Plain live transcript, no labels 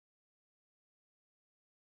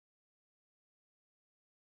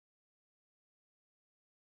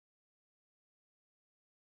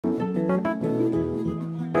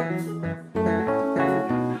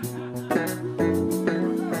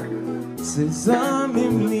Ses amis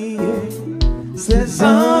m'liés, ses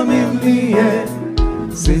amis m'liés,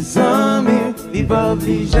 ses amis li pas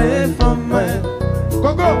obligé femme.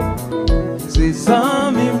 Coco. Ses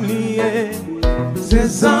amis m'liés,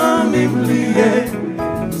 ses amis m'liés,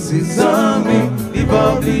 ses amis li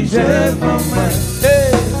pas obligé femme.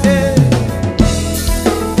 Hey, hey.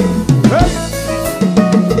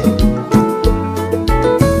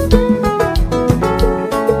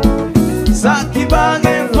 Ça qui bague,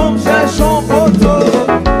 faut me chercher un poteau.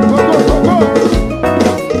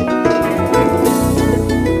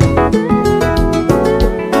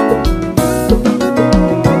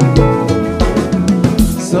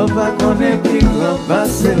 Sauf à connaître qui grand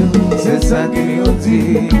passé, c'est ça qui nous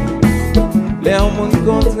dit. Les hommes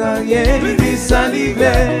contrariés, ils disent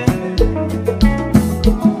saliver.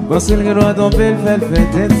 Quand c'est le droit tomber, le fait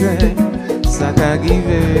tête, ça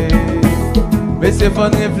qu'arrive. Mais c'est faut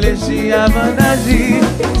réfléchir avant d'agir,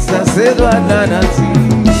 ça c'est droit de la nature.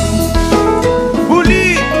 Pour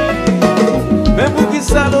lui, même pour qui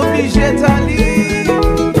ça l'oblige d'aller.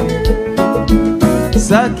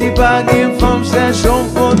 Ça qui pas une femme cherche un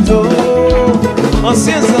photo.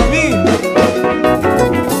 Anciens amis.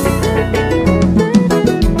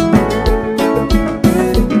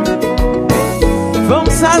 Femme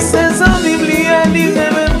ça c'est amis liés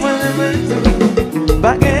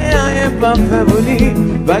pas que rien pas fait voler,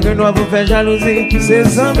 pas que nous vous faire jalousie,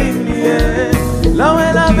 c'est amis liés. Là où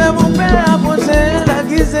elle avait mon père approché, la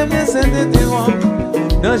qui s'est bien c'était terroir.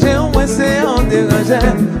 Non j'ai au moins c'est en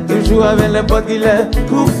dérangeant, toujours avec les potes qu'il est,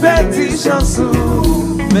 pour petit chansons.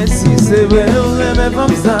 Mais si c'est vrai, on aime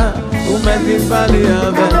comme ça, vous mettez parler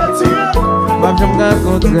avec. Pas que je me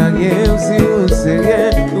contrarier, ou si vous serez,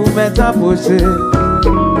 vous mettez approcher.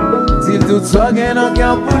 Si tout soit gain en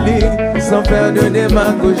cœur pour lui, sans faire de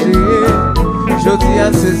démagogie. Je dis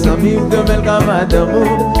à ses amis, demain le camarade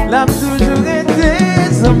d'amour, l'a toujours été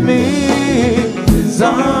amis. Ses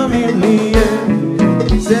amis liés,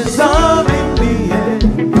 ses amis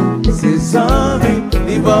liés, ses amis,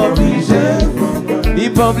 il pas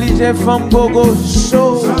obligé, femme bogo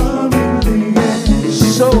chaud,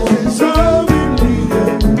 chaud.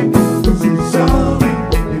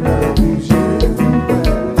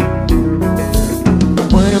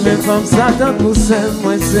 Comme ça tant que c'est,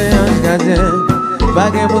 moi c'est un gardien. Pas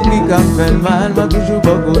de monde qui a fait le mal, m'a toujours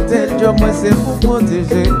pas côté. Job moi c'est pour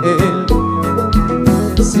protéger elle.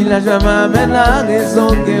 Si la jamais amène la raison,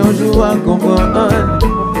 qu'on joue à comprendre.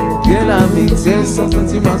 Que l'amitié, son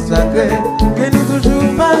sentiment sacré, que nous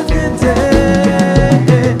toujours malgré.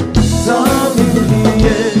 Sans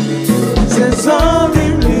m'oublier, c'est sans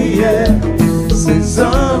m'oublier, c'est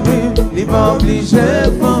sans m'oublier. Il pas obligé,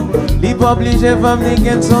 il pas obligé, femme, ni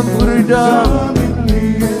qu'elle sont prudents.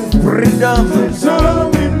 Prudents,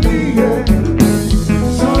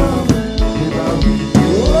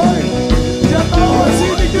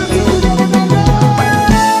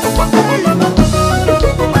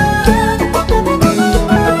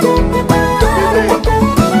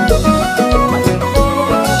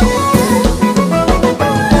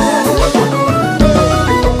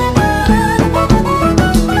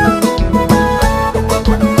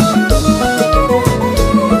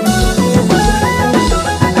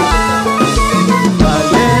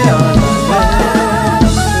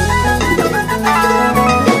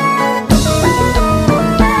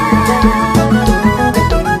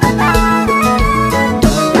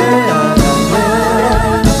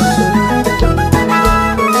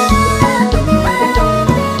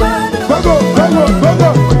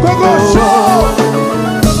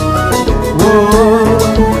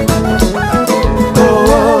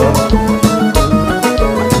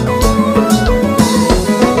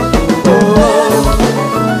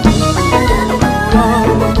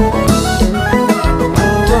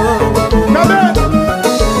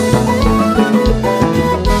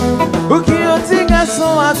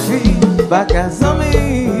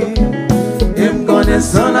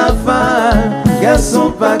 sans la femme,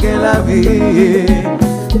 garçon pas que la vie.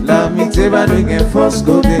 L'amitié va nous gagner force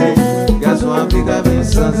côté. Garçon applique à vie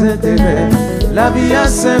sans intérêt. La vie est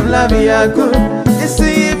simple, la vie est cool.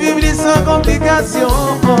 Essayez de vivre sans complication.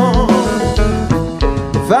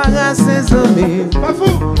 Farah ses amis, pas fou.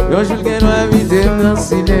 Un jour qu'elle doit inviter dans le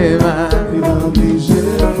cinéma. Il va obliger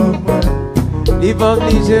pour il va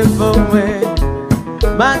obliger pour moi.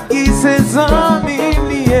 Ma qui ses amis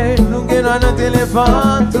liés. Nous gagnons notre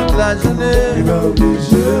téléphone toute la journée. Il va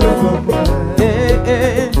obliger pour moi.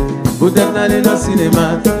 Pour aller dans le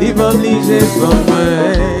cinéma, il va obliger pour moi.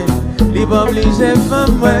 Il va obliger pour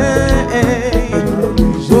moi.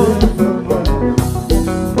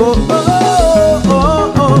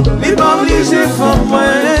 femme moi,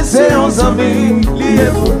 c'est un ami, lié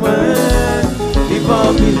pour moi, il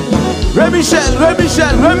va bien. Remichel,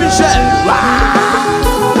 Remichel, Remichel.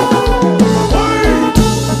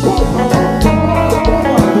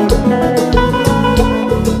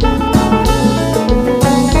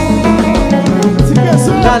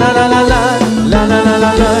 La la la la la, la la la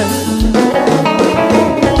la la.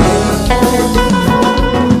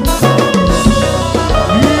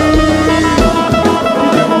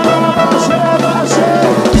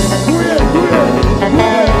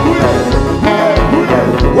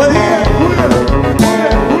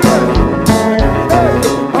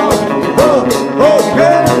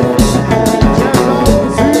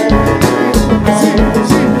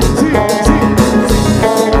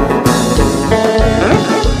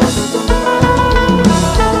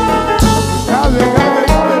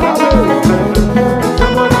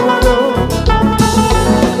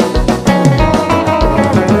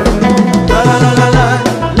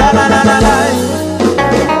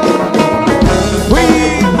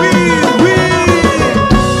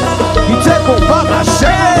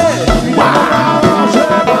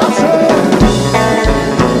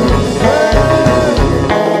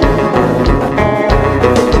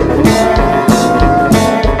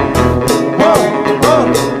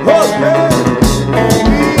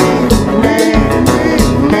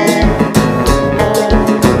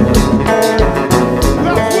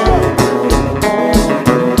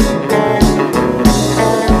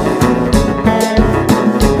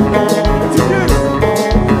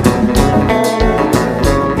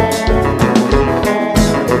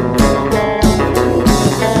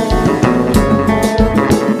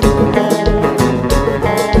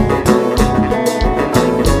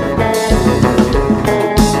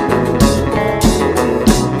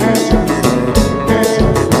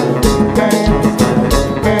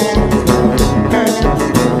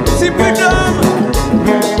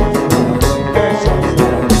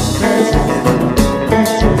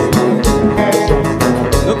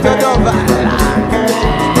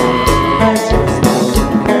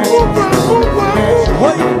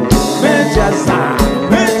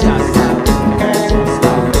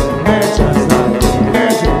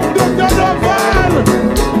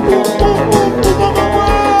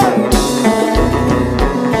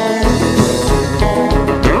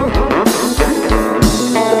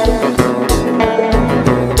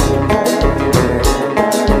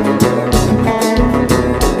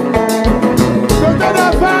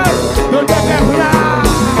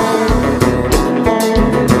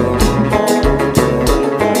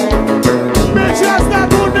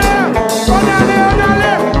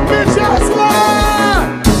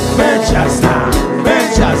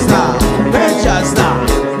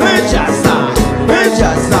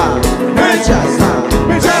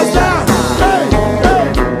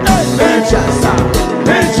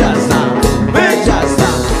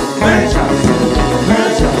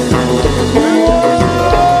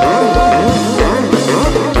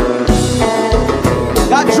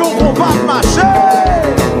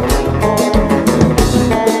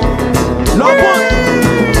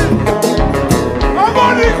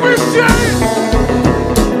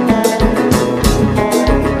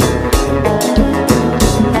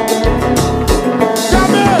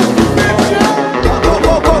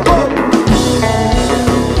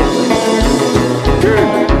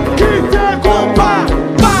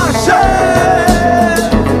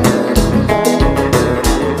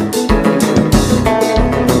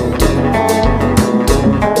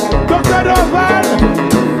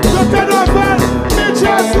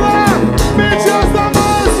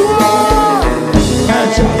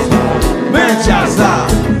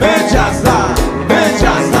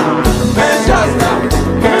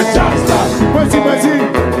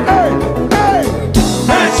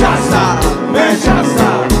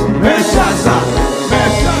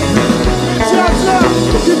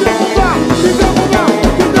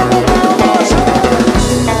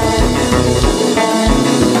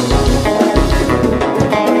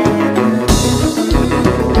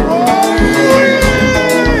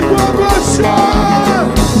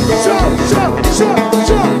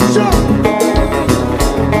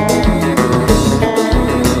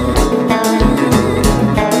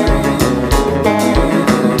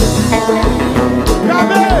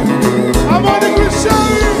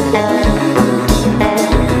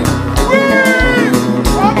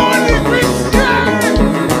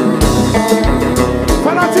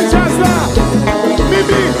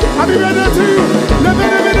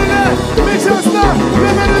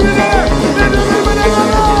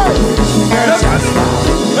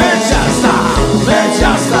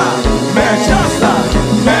 Manchester,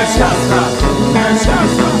 Manchester,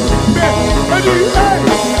 Manchester.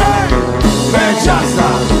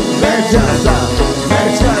 Mechaza,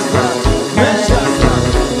 Mechaza, Mechaza,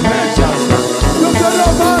 Mechaza. Docteur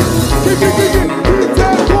Norval, qui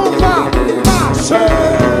combat, marche.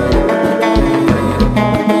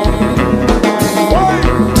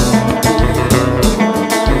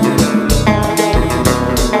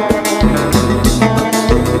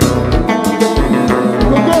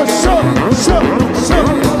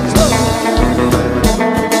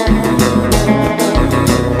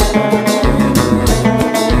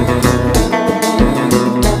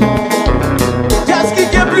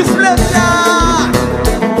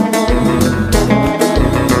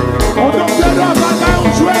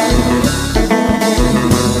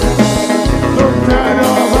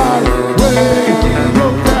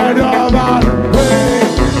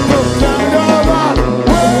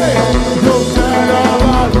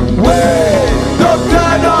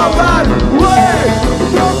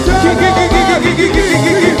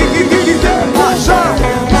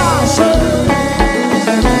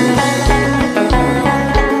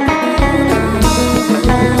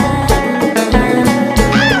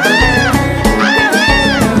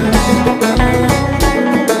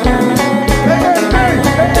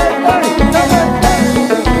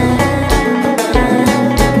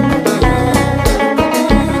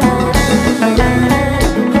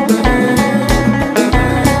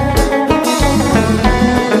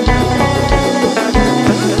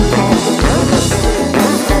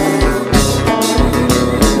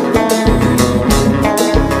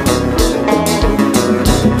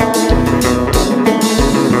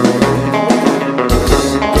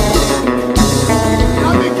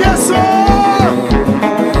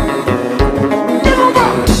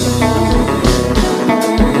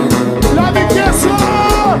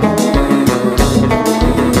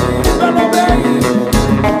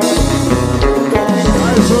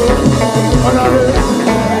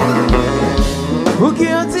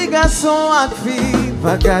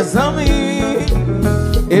 Zanmi,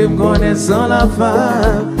 et connaissant la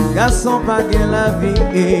femme, garçon pas gain la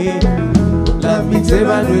vie. L'amitié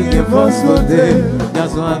va lui que force côté,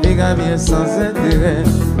 garçon avec un bien sans intérêt.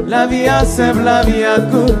 La vie est simple, la vie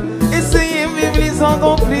est cool. Essayez de vivre sans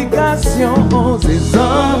complication. C'est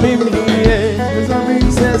Zanmi lié,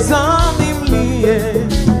 c'est Zanmi lié.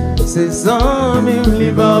 C'est Zanmi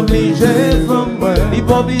lié, pas obligé femme, il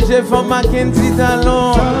pas obligé femme à qu'un petit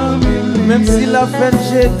talon. Même si la fête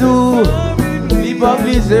j'ai doux, il pas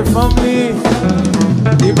obligé famille,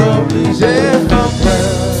 il pas obligé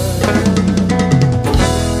famille.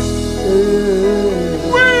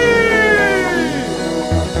 Oui!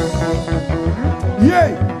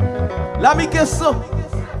 Yeah! L'ami question.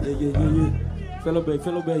 Yeah. Fais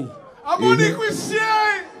l'obéi. Harmonix, oui,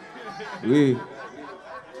 chien! Oui.